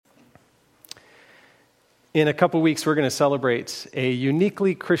In a couple weeks, we're going to celebrate a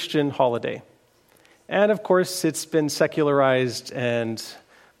uniquely Christian holiday. And of course, it's been secularized, and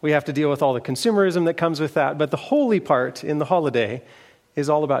we have to deal with all the consumerism that comes with that. But the holy part in the holiday is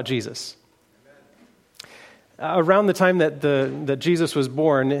all about Jesus. Around the time that Jesus was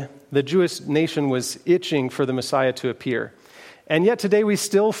born, the Jewish nation was itching for the Messiah to appear. And yet today we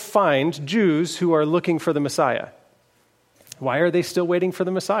still find Jews who are looking for the Messiah. Why are they still waiting for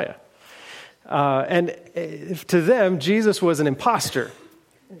the Messiah? And to them, Jesus was an imposter.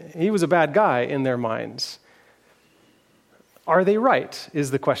 He was a bad guy in their minds. Are they right,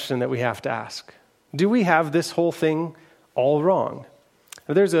 is the question that we have to ask. Do we have this whole thing all wrong?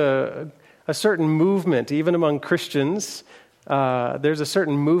 There's a certain movement, even among Christians, there's a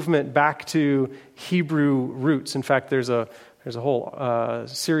certain movement back to Hebrew roots. In fact, there's a whole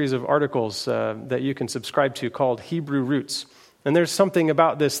series of articles that you can subscribe to called Hebrew Roots. And there's something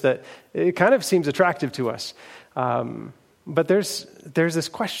about this that it kind of seems attractive to us. But there's this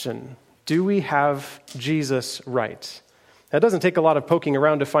question, do we have Jesus right? That doesn't take a lot of poking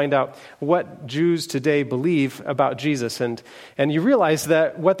around to find out what Jews today believe about Jesus. And you realize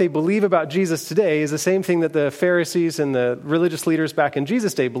that what they believe about Jesus today is the same thing that the Pharisees and the religious leaders back in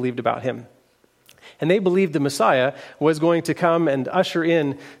Jesus' day believed about him. And they believed the Messiah was going to come and usher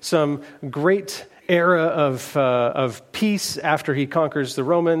in some great era of peace after he conquers the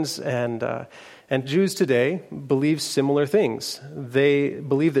Romans, and Jews today believe similar things. They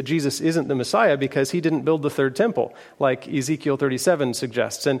believe that Jesus isn't the Messiah because he didn't build the third temple, like Ezekiel 37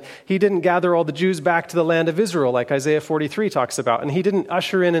 suggests, and he didn't gather all the Jews back to the land of Israel, like Isaiah 43 talks about, and he didn't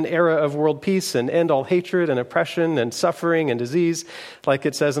usher in an era of world peace and end all hatred and oppression and suffering and disease, like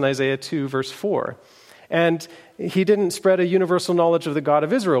it says in Isaiah 2, verse 4. And he didn't spread a universal knowledge of the God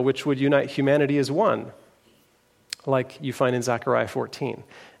of Israel, which would unite humanity as one, like you find in Zechariah 14.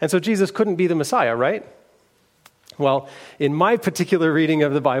 And so Jesus couldn't be the Messiah, right? Well, in my particular reading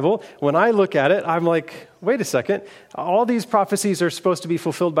of the Bible, when I look at it, I'm like, wait a second, all these prophecies are supposed to be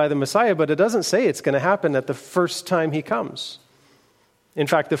fulfilled by the Messiah, but it doesn't say it's going to happen at the first time he comes. In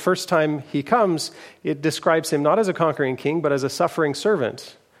fact, the first time he comes, it describes him not as a conquering king, but as a suffering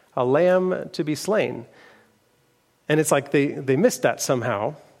servant, a lamb to be slain. And it's like they missed that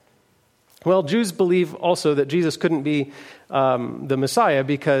somehow. Well, Jews believe also that Jesus couldn't be the Messiah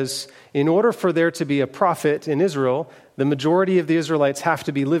because in order for there to be a prophet in Israel, the majority of the Israelites have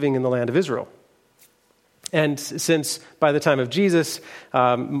to be living in the land of Israel. And since by the time of Jesus,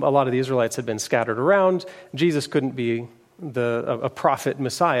 a lot of the Israelites had been scattered around, Jesus couldn't be a prophet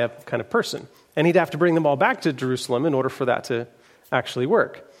Messiah kind of person. And he'd have to bring them all back to Jerusalem in order for that to actually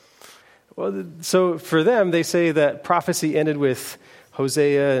work. Well, so for them, they say that prophecy ended with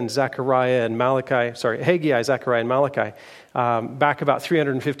Hosea and Zechariah and Haggai, Zechariah, and Malachi, back about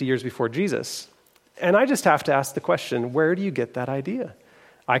 350 years before Jesus. And I just have to ask the question, where do you get that idea?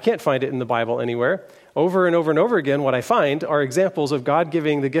 I can't find it in the Bible anywhere. Over and over and over again, what I find are examples of God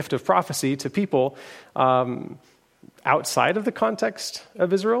giving the gift of prophecy to people outside of the context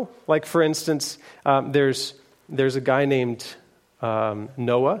of Israel. Like, for instance, there's a guy named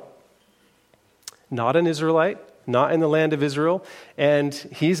Noah, not an Israelite, not in the land of Israel, and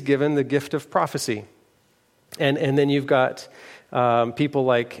he's given the gift of prophecy. And then you've got people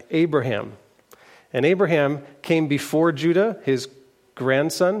like Abraham. And Abraham came before Judah, his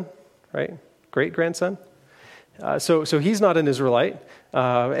grandson, right? Great-grandson. So he's not an Israelite,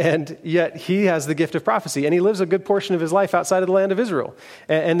 and yet he has the gift of prophecy, and he lives a good portion of his life outside of the land of Israel.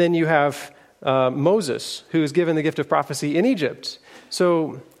 And then you have Moses, who is given the gift of prophecy in Egypt.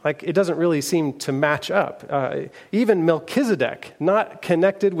 So, it doesn't really seem to match up. Even Melchizedek, not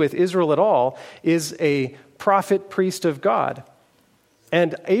connected with Israel at all, is a prophet priest of God.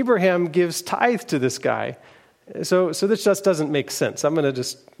 And Abraham gives tithe to this guy. So this just doesn't make sense. I'm going to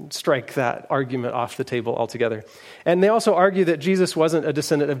just strike that argument off the table altogether. And they also argue that Jesus wasn't a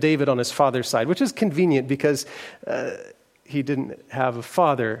descendant of David on his father's side, which is convenient because he didn't have a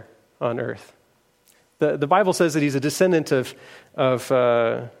father on earth. The Bible says that he's a descendant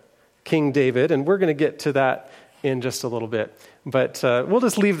of King David, and we're going to get to that in just a little bit. But we'll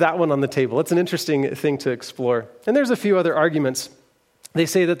just leave that one on the table. It's an interesting thing to explore. And there's a few other arguments. They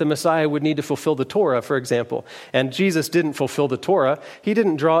say that the Messiah would need to fulfill the Torah, for example. And Jesus didn't fulfill the Torah. He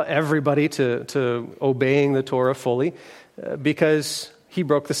didn't draw everybody to obeying the Torah fully because he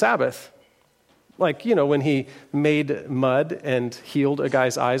broke the Sabbath. Like, when he made mud and healed a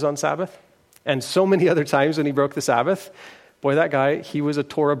guy's eyes on Sabbath. And so many other times when he broke the Sabbath, boy, that guy, he was a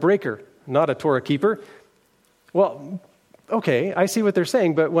Torah breaker, not a Torah keeper. Well, okay, I see what they're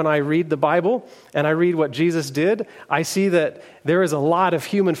saying, but when I read the Bible and I read what Jesus did, I see that there is a lot of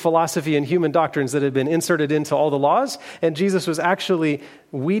human philosophy and human doctrines that have been inserted into all the laws, and Jesus was actually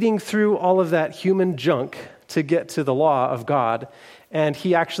weeding through all of that human junk to get to the law of God, and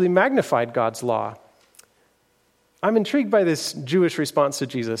he actually magnified God's law. I'm intrigued by this Jewish response to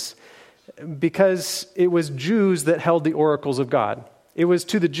Jesus because it was Jews that held the oracles of God. It was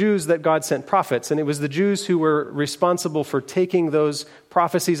to the Jews that God sent prophets, and it was the Jews who were responsible for taking those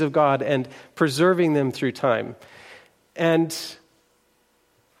prophecies of God and preserving them through time. And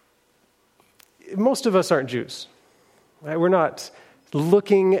most of us aren't Jews. Right? We're not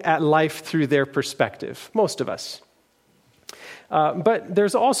looking at life through their perspective, most of us. But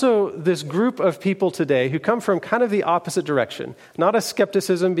there's also this group of people today who come from kind of the opposite direction. Not a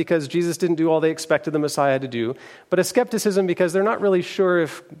skepticism because Jesus didn't do all they expected the Messiah to do, but a skepticism because they're not really sure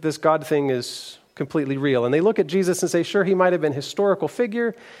if this God thing is completely real. And they look at Jesus and say, sure, he might have been a historical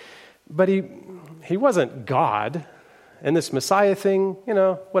figure, but he wasn't God. And this Messiah thing,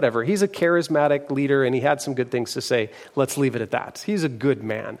 whatever. He's a charismatic leader and he had some good things to say. Let's leave it at that. He's a good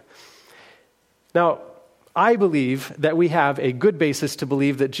man. Now, I believe that we have a good basis to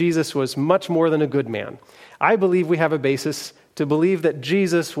believe that Jesus was much more than a good man. I believe we have a basis to believe that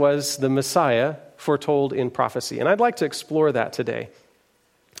Jesus was the Messiah foretold in prophecy. And I'd like to explore that today.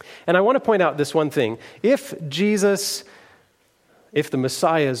 And I want to point out this one thing. If the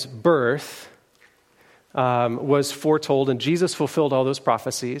Messiah's birth was foretold and Jesus fulfilled all those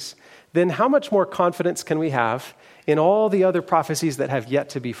prophecies, then how much more confidence can we have in all the other prophecies that have yet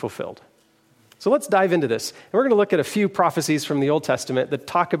to be fulfilled? So let's dive into this. And we're going to look at a few prophecies from the Old Testament that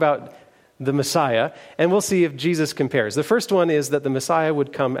talk about the Messiah, and we'll see if Jesus compares. The first one is that the Messiah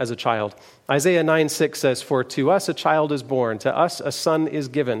would come as a child. Isaiah 9:6 says, "For to us a child is born, to us a son is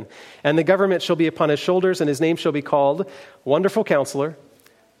given, and the government shall be upon his shoulders, and his name shall be called Wonderful Counselor,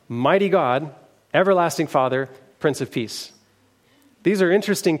 Mighty God, Everlasting Father, Prince of Peace." These are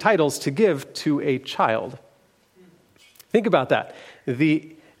interesting titles to give to a child. Think about that.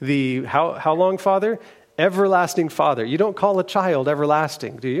 How long Father? Everlasting Father. You don't call a child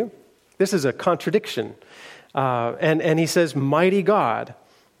everlasting, do you? This is a contradiction. And he says, Mighty God.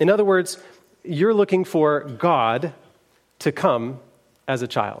 In other words, you're looking for God to come as a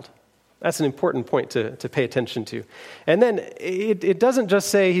child. That's an important point to pay attention to. And then it doesn't just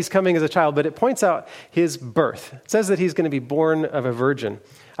say he's coming as a child, but it points out his birth. It says that he's going to be born of a virgin.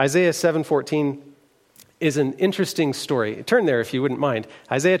 Isaiah 7:14 is an interesting story. Turn there if you wouldn't mind.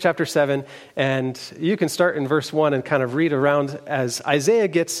 Isaiah chapter 7, and you can start in verse 1 and kind of read around as Isaiah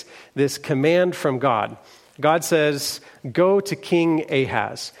gets this command from God. God says, go to King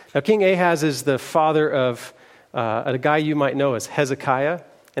Ahaz. Now, King Ahaz is the father of a guy you might know as Hezekiah,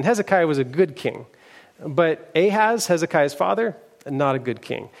 and Hezekiah was a good king. But Ahaz, Hezekiah's father, not a good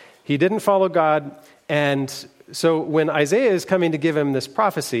king. He didn't follow God, and so when Isaiah is coming to give him this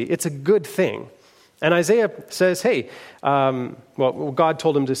prophecy, it's a good thing. And Isaiah says, hey, God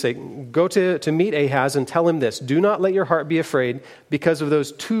told him to say, go to meet Ahaz and tell him this, do not let your heart be afraid because of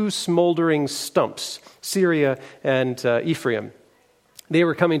those two smoldering stumps, Syria and Ephraim. They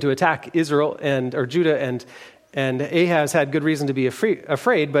were coming to attack Israel or Judah, and Ahaz had good reason to be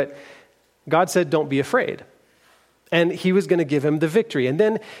afraid, but God said, don't be afraid. And he was going to give him the victory. And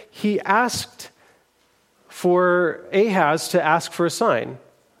then he asked for Ahaz to ask for a sign.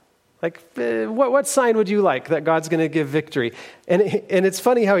 Like, what sign would you like that God's going to give victory? And it's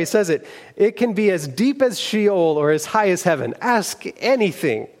funny how he says it. It can be as deep as Sheol or as high as heaven. Ask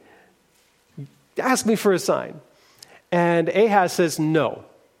anything. Ask me for a sign. And Ahaz says no.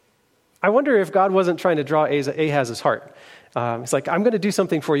 I wonder if God wasn't trying to draw Ahaz's heart. It's like, I'm going to do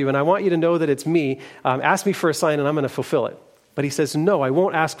something for you, and I want you to know that it's me. Ask me for a sign, and I'm going to fulfill it. But he says, no, I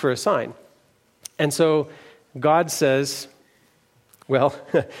won't ask for a sign. And so God says, well,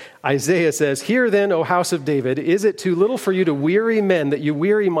 Isaiah says, hear then, O house of David, is it too little for you to weary men that you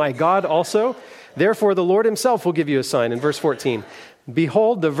weary my God also? Therefore the Lord himself will give you a sign. In verse 14,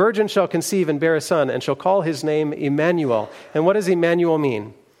 behold, the virgin shall conceive and bear a son, and shall call his name Emmanuel. And what does Emmanuel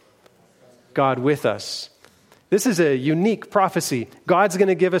mean? God with us. This is a unique prophecy. God's going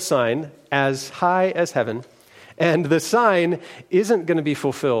to give a sign as high as heaven, and the sign isn't going to be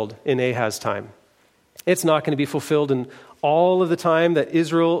fulfilled in Ahaz's time. It's not going to be fulfilled in all of the time that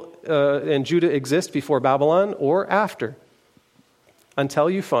Israel and Judah exist before Babylon or after, until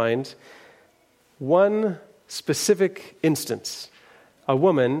you find one specific instance, a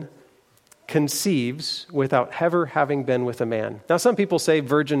woman conceives without ever having been with a man. Now, some people say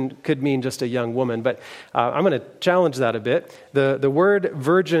virgin could mean just a young woman, but I'm going to challenge that a bit. The word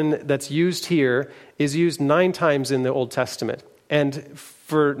virgin that's used here is used 9 times in the Old Testament. And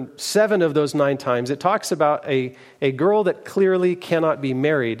for 7 of those 9 times, it talks about a girl that clearly cannot be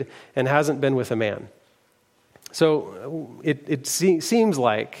married and hasn't been with a man. So it seems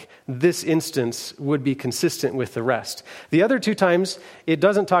like this instance would be consistent with the rest. The other 2 times, it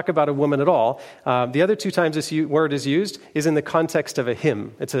doesn't talk about a woman at all. The other 2 times this word is used is in the context of a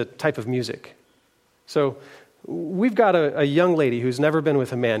hymn. It's a type of music. So we've got a young lady who's never been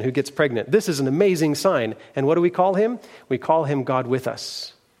with a man who gets pregnant. This is an amazing sign. And what do we call him? We call him God with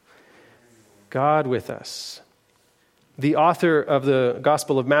us. God with us. The author of the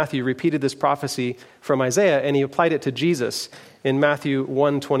Gospel of Matthew repeated this prophecy from Isaiah, and he applied it to Jesus in Matthew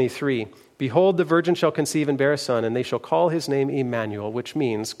 1:23. Behold, the virgin shall conceive and bear a son, and they shall call his name Emmanuel, which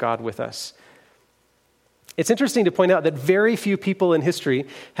means God with us. It's interesting to point out that very few people in history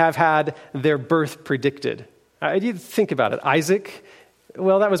have had their birth predicted. You think about it. Isaac,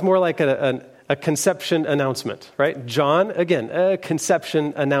 well, that was more like a conception announcement, right? John, again, a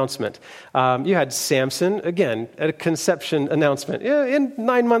conception announcement. You had Samson, again, a conception announcement. In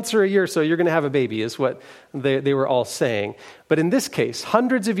 9 months or a year or so, you're going to have a baby, is what they were all saying. But in this case,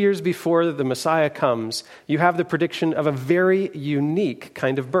 hundreds of years before the Messiah comes, you have the prediction of a very unique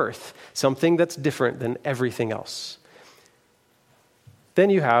kind of birth, something that's different than everything else. Then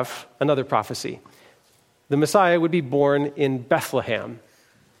you have another prophecy. The Messiah would be born in Bethlehem.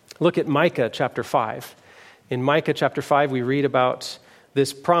 Look at Micah chapter 5. In Micah chapter 5, we read about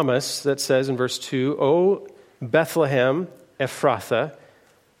this promise that says in verse 2, O Bethlehem Ephrathah,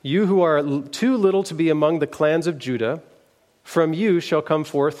 you who are too little to be among the clans of Judah, from you shall come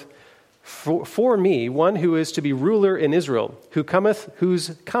forth for me one who is to be ruler in Israel,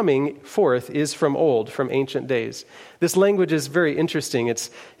 whose coming forth is from old, from ancient days. This language is very interesting. It's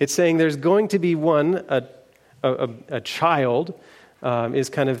saying there's going to be one, a child, is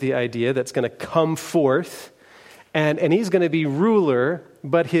kind of the idea, that's going to come forth, and he's going to be ruler,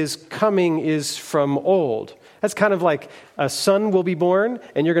 but his coming is from old. That's kind of like a son will be born,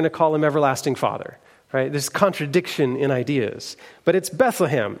 and you're going to call him Everlasting Father, right? There's contradiction in ideas. But it's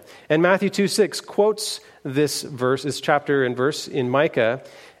Bethlehem. And Matthew 2:6 quotes this chapter and verse in Micah,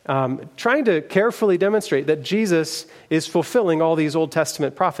 trying to carefully demonstrate that Jesus is fulfilling all these Old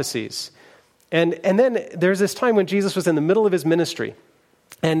Testament prophecies. And then there's this time when Jesus was in the middle of his ministry,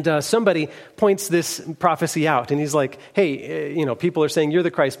 and somebody points this prophecy out, and he's like, hey, people are saying you're the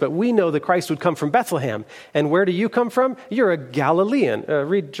Christ, but we know the Christ would come from Bethlehem. And where do you come from? You're a Galilean.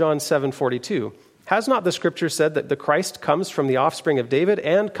 Read John 7:42. Has not the scripture said that the Christ comes from the offspring of David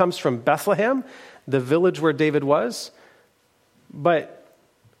and comes from Bethlehem, the village where David was? But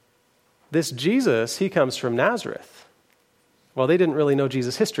this Jesus, he comes from Nazareth. Well, they didn't really know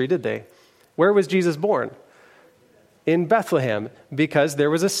Jesus' history, did they? Where was Jesus born? In Bethlehem, because there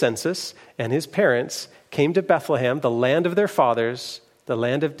was a census, and his parents came to Bethlehem, the land of their fathers, the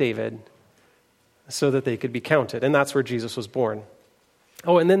land of David, so that they could be counted. And that's where Jesus was born.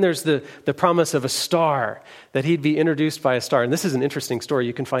 Oh, and then there's the promise of a star, that he'd be introduced by a star. And this is an interesting story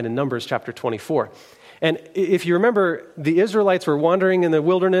you can find in Numbers chapter 24. And if you remember, the Israelites were wandering in the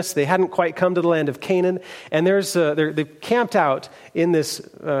wilderness. They hadn't quite come to the land of Canaan. And they've camped out in this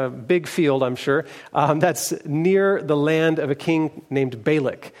big field, I'm sure, that's near the land of a king named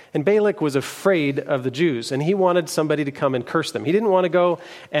Balak. And Balak was afraid of the Jews, and he wanted somebody to come and curse them. He didn't want to go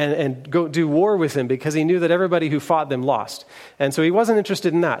and go do war with them because he knew that everybody who fought them lost. And so he wasn't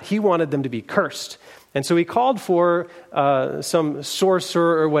interested in that. He wanted them to be cursed. And so he called for some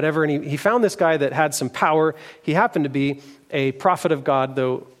sorcerer or whatever, and he found this guy that had some power. He happened to be a prophet of God,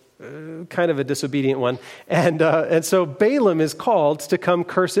 though kind of a disobedient one. And so Balaam is called to come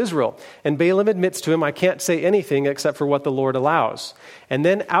curse Israel. And Balaam admits to him, I can't say anything except for what the Lord allows. And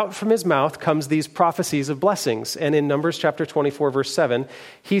then out from his mouth comes these prophecies of blessings. And in Numbers chapter 24, verse 7,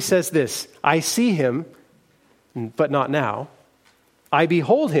 he says this, I see him, but not now. I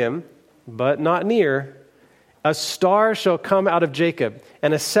behold him, but not near. A star shall come out of Jacob,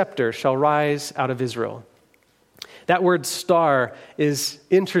 and a scepter shall rise out of Israel. That word star is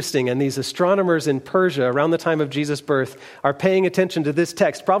interesting, and these astronomers in Persia around the time of Jesus' birth are paying attention to this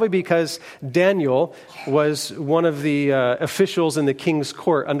text, probably because Daniel was one of the officials in the king's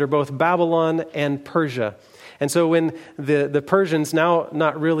court under both Babylon and Persia. And so when the Persians, now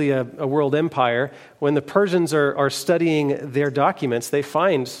not really a world empire, when the Persians are studying their documents, they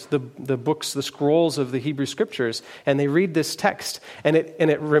find the books, the scrolls of the Hebrew Scriptures, and they read this text. And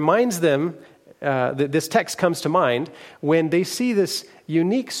it reminds them, this text comes to mind, when they see this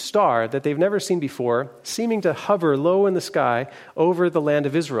unique star that they've never seen before, seeming to hover low in the sky over the land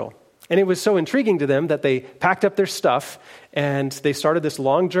of Israel. And it was so intriguing to them that they packed up their stuff and they started this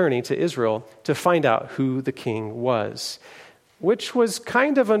long journey to Israel to find out who the king was, which was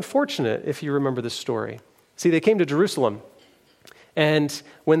kind of unfortunate if you remember this story. See, they came to Jerusalem. And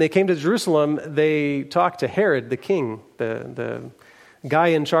when they came to Jerusalem, they talked to Herod, the king, the guy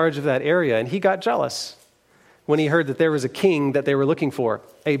in charge of that area, and he got jealous when he heard that there was a king that they were looking for,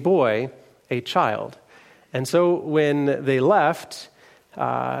 a boy, a child. And so when they left,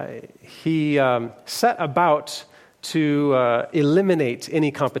 he set about to eliminate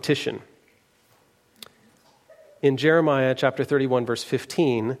any competition. In Jeremiah chapter 31, verse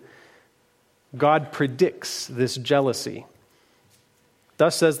 15, God predicts this jealousy.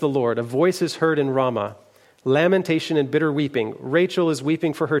 Thus says the Lord, a voice is heard in Ramah, lamentation and bitter weeping. Rachel is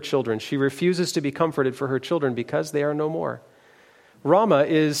weeping for her children. She refuses to be comforted for her children because they are no more. Ramah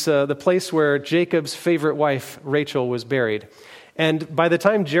is the place where Jacob's favorite wife, Rachel, was buried. And by the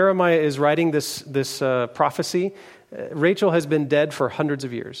time Jeremiah is writing this prophecy, Rachel has been dead for hundreds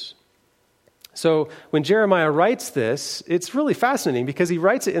of years. So when Jeremiah writes this, it's really fascinating because he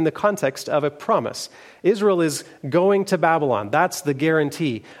writes it in the context of a promise. Israel is going to Babylon. That's the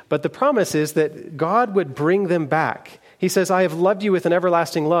guarantee. But the promise is that God would bring them back. He says, I have loved you with an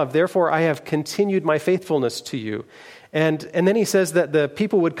everlasting love. Therefore, I have continued my faithfulness to you. And then he says that the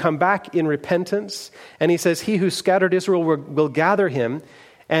people would come back in repentance. And he says, he who scattered Israel will gather him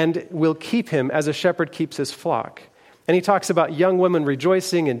and will keep him as a shepherd keeps his flock. And he talks about young women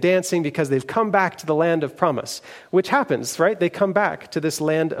rejoicing and dancing because they've come back to the land of promise, which happens, right? They come back to this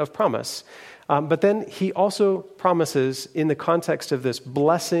land of promise. But then he also promises, in the context of this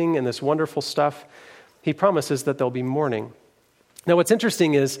blessing and this wonderful stuff, he promises that there'll be mourning. Now, what's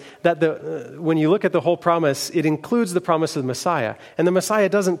interesting is that when you look at the whole promise, it includes the promise of the Messiah. And the Messiah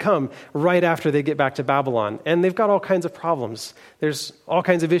doesn't come right after they get back to Babylon. And they've got all kinds of problems. There's all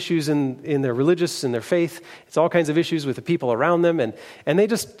kinds of issues in their religious and their faith. It's all kinds of issues with the people around them. And they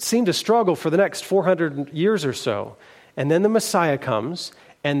just seem to struggle for the next 400 years or so. And then the Messiah comes,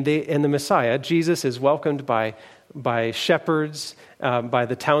 and the Messiah, Jesus, is welcomed by shepherds, by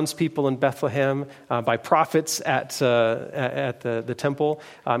the townspeople in Bethlehem, by prophets at the temple.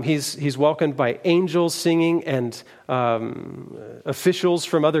 He's welcomed by angels singing and officials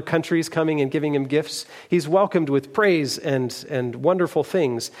from other countries coming and giving him gifts. He's welcomed with praise and wonderful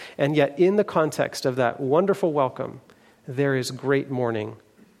things. And yet in the context of that wonderful welcome, there is great mourning.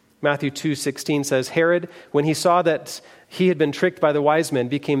 Matthew 2:16 says, Herod, when he saw that he had been tricked by the wise men,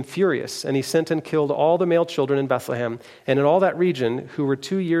 became furious, and he sent and killed all the male children in Bethlehem and in all that region who were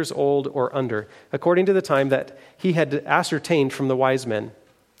 2 years old or under, according to the time that he had ascertained from the wise men.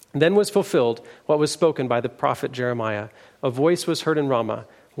 Then was fulfilled what was spoken by the prophet Jeremiah. A voice was heard in Ramah,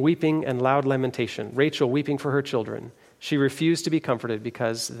 weeping and loud lamentation, Rachel weeping for her children. She refused to be comforted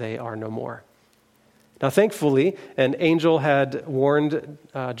because they are no more. Now, thankfully, an angel had warned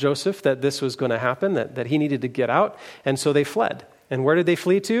Joseph that this was going to happen, that he needed to get out, and so they fled. And where did they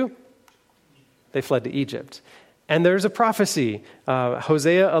flee to? They fled to Egypt. And there's a prophecy.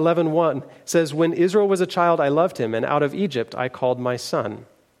 Hosea 11:1 says, when Israel was a child, I loved him, and out of Egypt I called my son.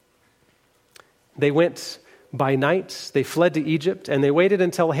 They went by night, they fled to Egypt, and they waited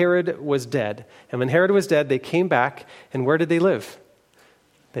until Herod was dead. And when Herod was dead, they came back, and where did they live?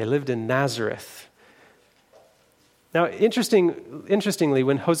 They lived in Nazareth. Now, interestingly,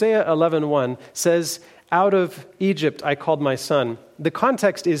 when Hosea 11:1 says, out of Egypt I called my son, the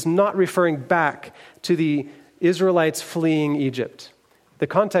context is not referring back to the Israelites fleeing Egypt. The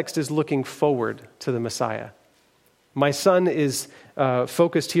context is looking forward to the Messiah. My son is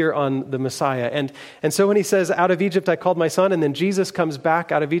focused here on the Messiah. And so when he says, out of Egypt I called my son, and then Jesus comes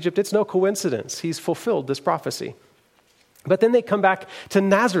back out of Egypt, it's no coincidence. He's fulfilled this prophecy. But then they come back to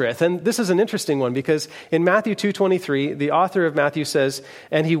Nazareth, and this is an interesting one because in Matthew 2:23, the author of Matthew says,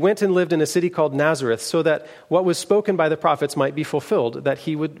 and he went and lived in a city called Nazareth so that what was spoken by the prophets might be fulfilled, that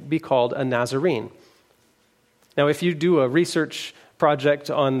he would be called a Nazarene. Now, if you do a research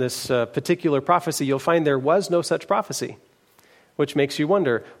project on this particular prophecy, you'll find there was no such prophecy, which makes you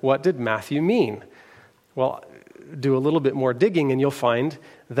wonder, what did Matthew mean? Well, do a little bit more digging, and you'll find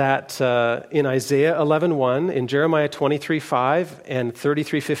that in Isaiah 11:1, in Jeremiah 23:5, and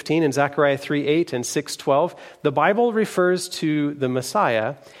 33:15, and Zechariah 3:8 and 6:12, the Bible refers to the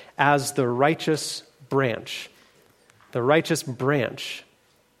Messiah as the righteous branch. The righteous branch.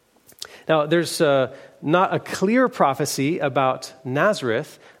 Now, there's not a clear prophecy about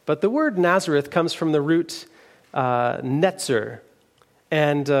Nazareth, but the word Nazareth comes from the root netzer,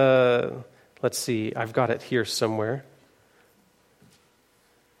 and let's see, I've got it here somewhere.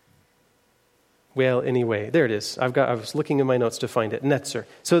 Well, anyway, there it is. I was looking in my notes to find it. Netzer.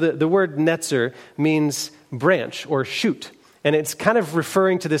 So the word netzer means branch or shoot. And it's kind of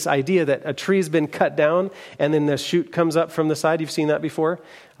referring to this idea that a tree's been cut down and then the shoot comes up from the side. You've seen that before?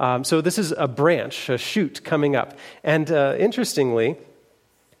 So this is a branch, a shoot coming up. And interestingly,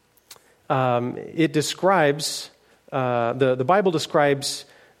 it describes, the Bible describes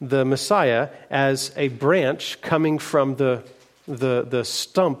the Messiah as a branch coming from the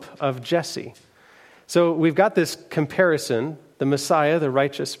stump of Jesse. So we've got this comparison, the Messiah, the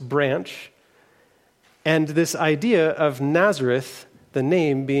righteous branch, and this idea of Nazareth, the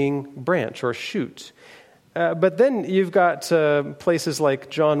name being branch or shoot. But then you've got places like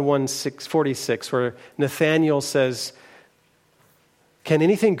John 1:46, where Nathanael says, "Can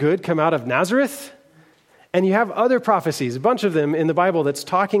anything good come out of Nazareth?" And you have other prophecies, a bunch of them in the Bible that's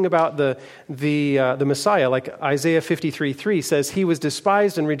talking about the Messiah, like Isaiah 53:3 says, "He was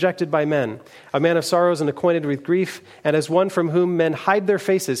despised and rejected by men, a man of sorrows and acquainted with grief, and as one from whom men hide their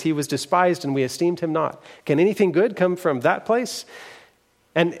faces, he was despised and we esteemed him not." Can anything good come from that place?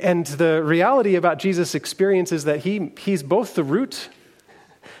 And the reality about Jesus' experience is that he's both the root,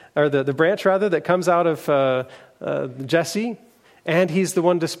 or the branch rather, that comes out of Jesse, and he's the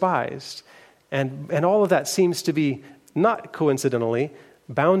one despised. And all of that seems to be, not coincidentally,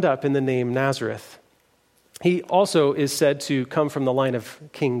 bound up in the name Nazareth. He also is said to come from the line of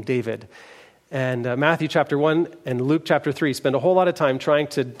King David. And Matthew chapter 1 and Luke chapter 3 spend a whole lot of time trying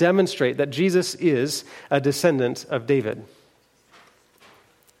to demonstrate that Jesus is a descendant of David.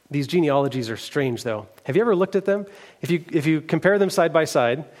 These genealogies are strange, though. Have you ever looked at them? If you compare them side by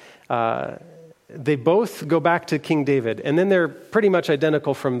side, they both go back to King David, and then they're pretty much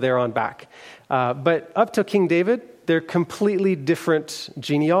identical from there on back. But up to King David, they're completely different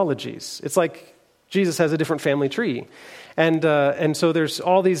genealogies. It's like Jesus has a different family tree. And so there's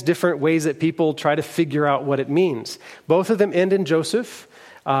all these different ways that people try to figure out what it means. Both of them end in Joseph.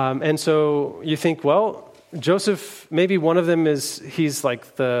 And so you think, well, Joseph, maybe one of them he's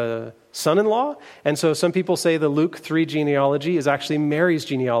like the son-in-law. And so some people say the Luke 3 genealogy is actually Mary's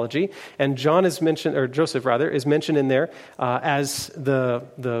genealogy. And John is mentioned, or Joseph rather, is mentioned in there as the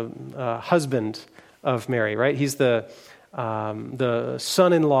husband of Mary, right? He's the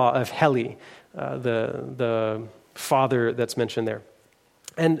son-in-law of Heli, the father that's mentioned there.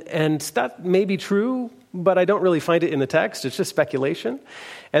 And that may be true, but I don't really find it in the text. It's just speculation.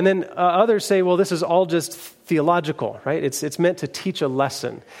 And then others say, well, this is all just theological, right? It's meant to teach a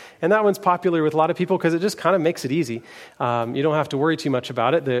lesson. And that one's popular with a lot of people because it just kind of makes it easy. You don't have to worry too much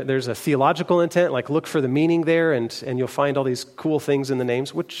about it. There's a theological intent, like look for the meaning there, and you'll find all these cool things in the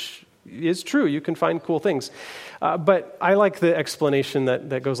names, which is true. You can find cool things. But I like the explanation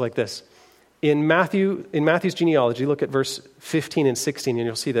that goes like this. In Matthew's genealogy, look at verse 15 and 16, and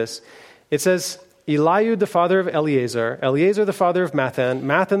you'll see this. It says, Eliud the father of Eleazar, Eleazar the father of Mathan,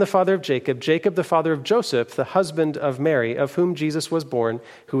 Mathan the father of Jacob, Jacob the father of Joseph, the husband of Mary, of whom Jesus was born,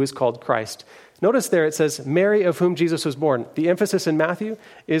 who is called Christ. Notice there it says, Mary of whom Jesus was born. The emphasis in Matthew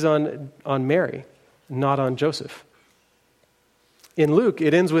is on Mary, not on Joseph. In Luke,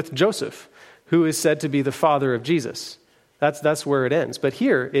 it ends with Joseph, who is said to be the father of Jesus. That's where it ends. But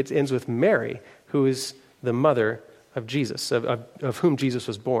here, it ends with Mary, who is the mother of Jesus, of whom Jesus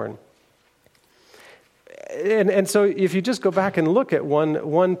was born. And so if you just go back and look at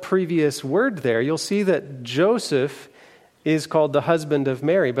one previous word there, you'll see that Joseph is called the husband of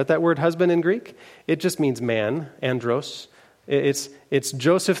Mary. But that word husband in Greek, it just means man, andros. It's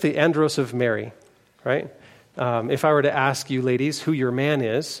Joseph, the andros of Mary, right? If I were to ask you ladies who your man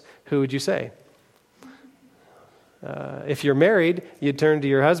is, who would you say? If you're married, you'd turn to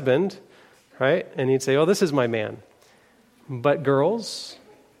your husband, right? And you'd say, oh, this is my man. But girls,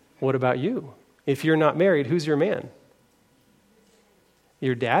 what about you? If you're not married, who's your man?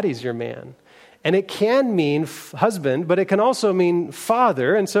 Your daddy's your man. And it can mean husband, but it can also mean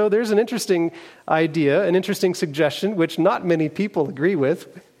father. And so there's an interesting idea, an interesting suggestion, which not many people agree with,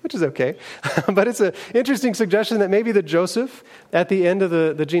 which is okay. But it's an interesting suggestion that maybe the Joseph at the end of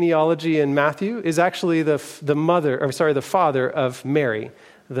the genealogy in Matthew is actually the father of Mary,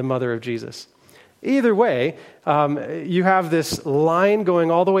 the mother of Jesus. Either way, you have this line going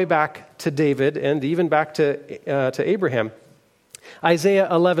all the way back to David and even back to Abraham. Isaiah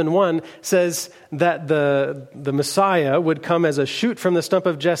 11:1 says that the Messiah would come as a shoot from the stump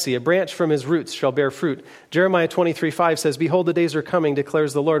of Jesse, a branch from his roots shall bear fruit. Jeremiah 23:5 says, behold, the days are coming,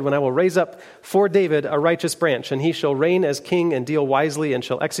 declares the Lord, when I will raise up for David a righteous branch, and he shall reign as king and deal wisely and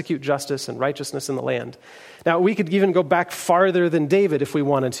shall execute justice and righteousness in the land. Now, we could even go back farther than David if we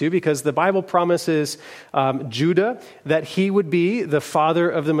wanted to, because the Bible promises Judah that he would be the father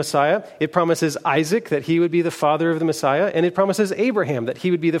of the Messiah. It promises Isaac that he would be the father of the Messiah, and it promises Abraham that he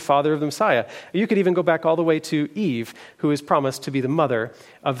would be the father of the Messiah. You could even go back all the way to Eve, who is promised to be the mother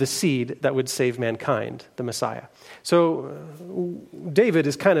of the seed that would save mankind, the Messiah. So David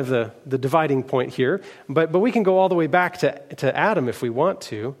is kind of the dividing point here, but we can go all the way back to Adam if we want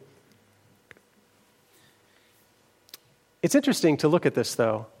to. It's interesting to look at this,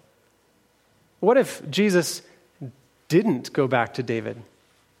 though. What if Jesus didn't go back to David,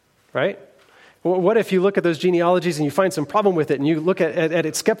 right? What if you look at those genealogies and you find some problem with it and you look at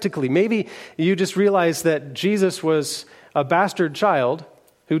it skeptically? Maybe you just realize that Jesus was a bastard child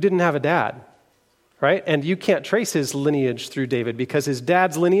who didn't have a dad, right? And you can't trace his lineage through David because his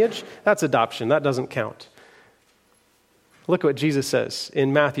dad's lineage, that's adoption. That doesn't count. Look at what Jesus says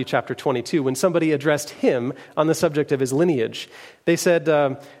in Matthew chapter 22 when somebody addressed him on the subject of his lineage. They said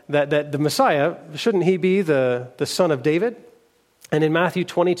that the Messiah, shouldn't he be the son of David? And in Matthew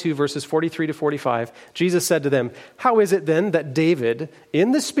 22, verses 43 to 45, Jesus said to them, how is it then that David,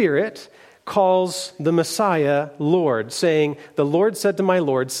 in the Spirit, calls the Messiah Lord, saying, the Lord said to my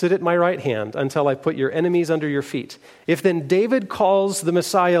Lord, sit at my right hand until I put your enemies under your feet. If then David calls the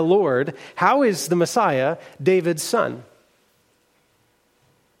Messiah Lord, how is the Messiah David's son?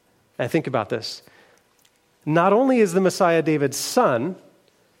 I think about this. Not only is the Messiah David's son,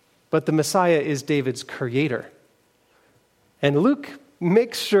 but the Messiah is David's creator. And Luke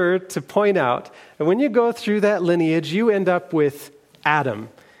makes sure to point out that when you go through that lineage, you end up with Adam.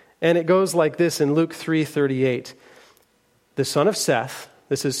 And it goes like this in Luke 3:38. The son of Seth,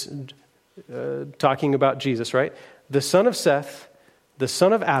 this is talking about Jesus, right? The son of Seth, the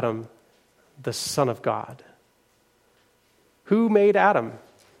son of Adam, the son of God. Who made Adam?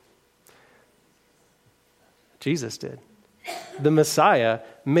 Jesus did. The Messiah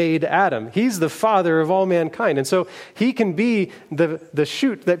made Adam. He's the father of all mankind. And so he can be the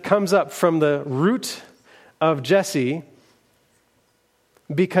shoot that comes up from the root of Jesse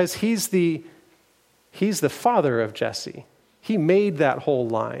because he's the father of Jesse. He made that whole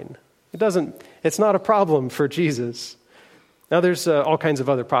line. It's not a problem for Jesus. Now there's all kinds of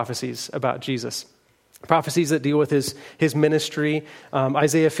other prophecies about Jesus. Prophecies that deal with his ministry.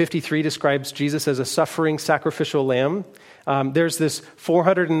 Isaiah 53 describes Jesus as a suffering sacrificial lamb. There's this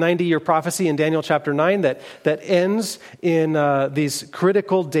 490-year prophecy in Daniel chapter 9 that ends in these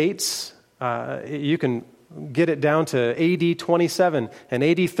critical dates. You can get it down to AD 27 and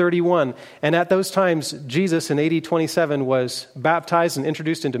AD 31. And at those times, Jesus in AD 27 was baptized and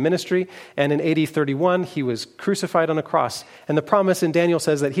introduced into ministry. And in AD 31, he was crucified on a cross. And the promise in Daniel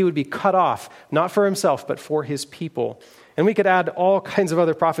says that he would be cut off, not for himself, but for his people. And we could add all kinds of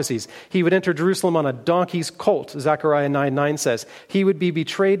other prophecies. He would enter Jerusalem on a donkey's colt, Zechariah 9:9 says. He would be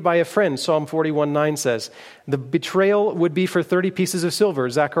betrayed by a friend, Psalm 41:9 says. The betrayal would be for 30 pieces of silver,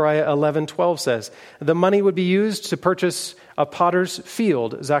 Zechariah 11:12 says. The money would be used to purchase a potter's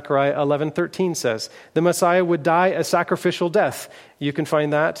field, Zechariah 11:13 says. The Messiah would die a sacrificial death. You can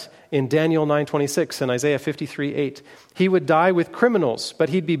find that in Daniel 9:26 and Isaiah 53:8. He would die with criminals, but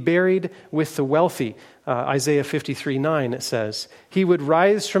he'd be buried with the wealthy. Isaiah 53:9 says. He would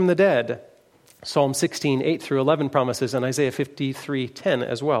rise from the dead. Psalm 16:8 through 11 promises, and Isaiah 53:10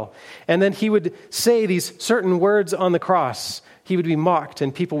 as well. And then he would say these certain words on the cross. He would be mocked,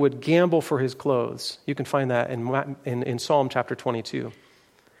 and people would gamble for his clothes. You can find that in Psalm chapter 22.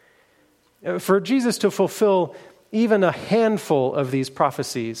 For Jesus to fulfill even a handful of these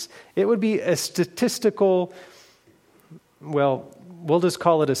prophecies, it would be a statistical, we'll just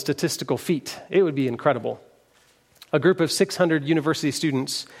call it a statistical feat. It would be incredible. A group of 600 university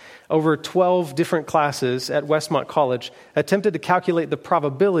students over 12 different classes at Westmont College attempted to calculate the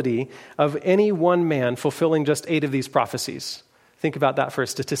probability of any one man fulfilling just 8 of these prophecies. Think about that for a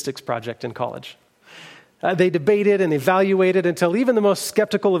statistics project in college. They debated and evaluated until even the most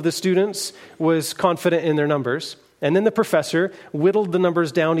skeptical of the students was confident in their numbers. And then the professor whittled the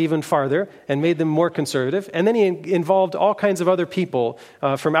numbers down even farther and made them more conservative. And then he involved all kinds of other people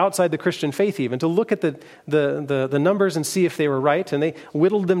from outside the Christian faith even to look at the numbers and see if they were right. And they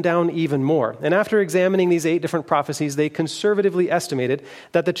whittled them down even more. And after examining these 8 different prophecies, they conservatively estimated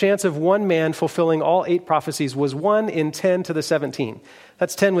that the chance of one man fulfilling all 8 prophecies was 1 in 10 to the 17.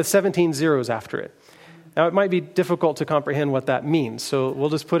 That's 10 with 17 zeros after it. Now, it might be difficult to comprehend what that means, so we'll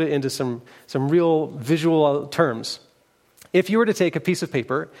just put it into some real visual terms. If you were to take a piece of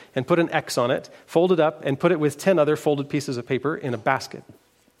paper and put an X on it, fold it up, and put it with 10 other folded pieces of paper in a basket,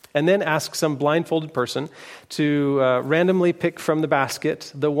 and then ask some blindfolded person to randomly pick from the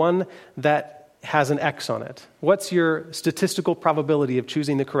basket the one that has an X on it, what's your statistical probability of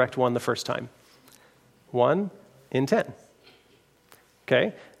choosing the correct one the first time? 1 in 10.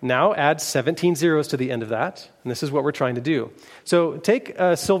 Okay, now add 17 zeros to the end of that, and this is what we're trying to do. So take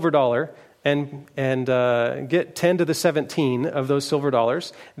a silver dollar and get 10 to the 17 of those silver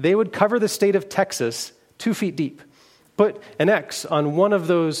dollars. They would cover the state of Texas 2 feet deep. Put an X on one of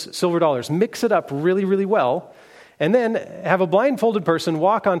those silver dollars, mix it up really, really well, and then have a blindfolded person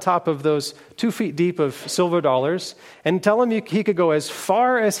walk on top of those 2 feet deep of silver dollars and tell him he could go as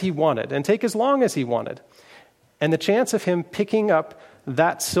far as he wanted and take as long as he wanted. And the chance of him picking up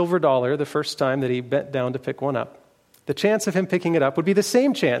that silver dollar the first time that he bent down to pick one up, the chance of him picking it up would be the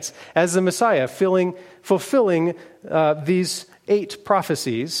same chance as the Messiah fulfilling these 8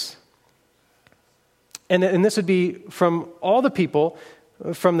 prophecies. And this would be from all the people,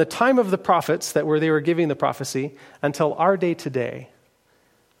 from the time of the prophets they were giving the prophecy until our day today.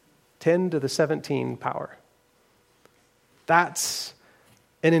 10 to the 17 power. That's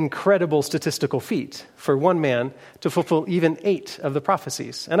an incredible statistical feat for one man to fulfill even 8 of the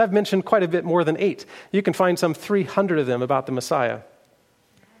prophecies. And I've mentioned quite a bit more than 8. You can find some 300 of them about the Messiah.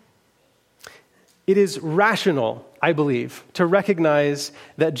 It is rational, I believe, to recognize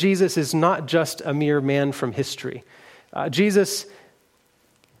that Jesus is not just a mere man from history. Jesus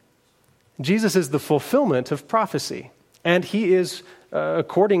is the fulfillment of prophecy. And he is,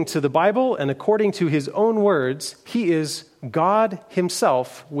 according to the Bible and according to his own words, he is God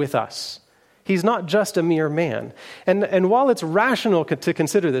himself with us. He's not just a mere man. And while it's rational to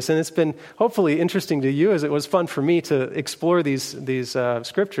consider this, and it's been hopefully interesting to you as it was fun for me to explore these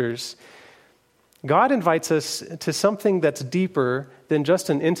scriptures, God invites us to something that's deeper than just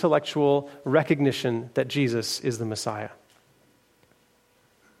an intellectual recognition that Jesus is the Messiah.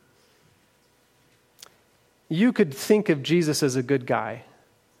 You could think of Jesus as a good guy,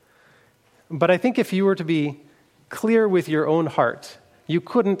 but I think if you were to be clear with your own heart, you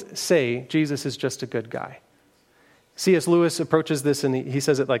couldn't say Jesus is just a good guy. C.S. Lewis approaches this and he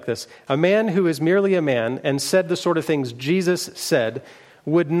says it like this: a man who is merely a man and said the sort of things Jesus said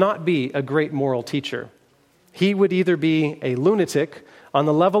would not be a great moral teacher. He would either be a lunatic on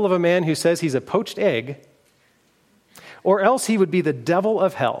the level of a man who says he's a poached egg, or else he would be the devil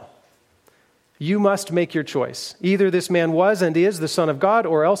of hell. You must make your choice. Either this man was and is the Son of God,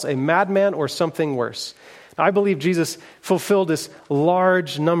 or else a madman or something worse. I believe Jesus fulfilled this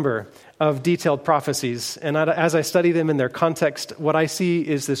large number of detailed prophecies, and as I study them in their context, what I see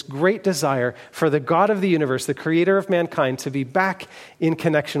is this great desire for the God of the universe, the creator of mankind, to be back in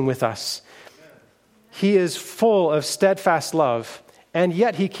connection with us. He is full of steadfast love, and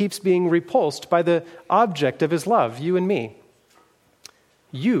yet he keeps being repulsed by the object of his love, you and me.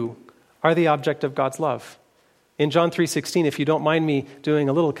 You are the object of God's love. In John 3:16, if you don't mind me doing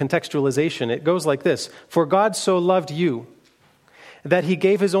a little contextualization, it goes like this: for God so loved you that he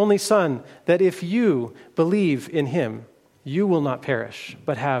gave his only Son, that if you believe in him, you will not perish,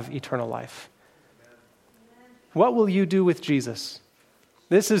 but have eternal life. What will you do with Jesus?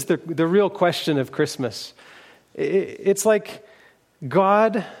 This is the real question of Christmas. It's like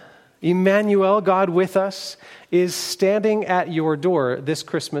God, Emmanuel, God with us, is standing at your door this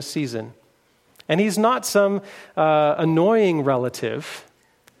Christmas season. And he's not some annoying relative.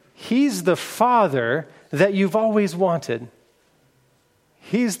 He's the Father that you've always wanted.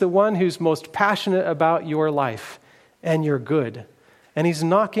 He's the one who's most passionate about your life and your good. And he's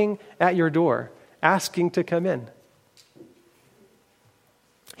knocking at your door, asking to come in.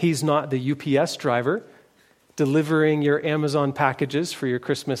 He's not the UPS driver delivering your Amazon packages for your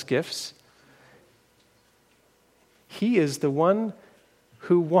Christmas gifts. He is the one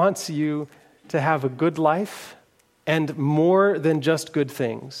who wants you to have a good life and more than just good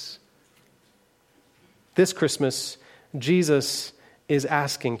things. This Christmas, Jesus is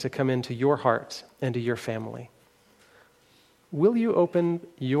asking to come into your heart and to your family. Will you open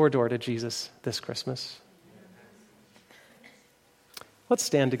your door to Jesus this Christmas? Let's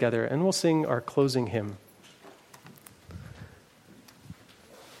stand together and we'll sing our closing hymn.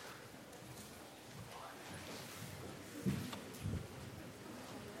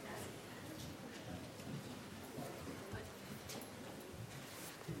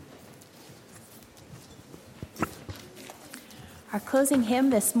 Our closing hymn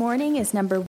this morning is number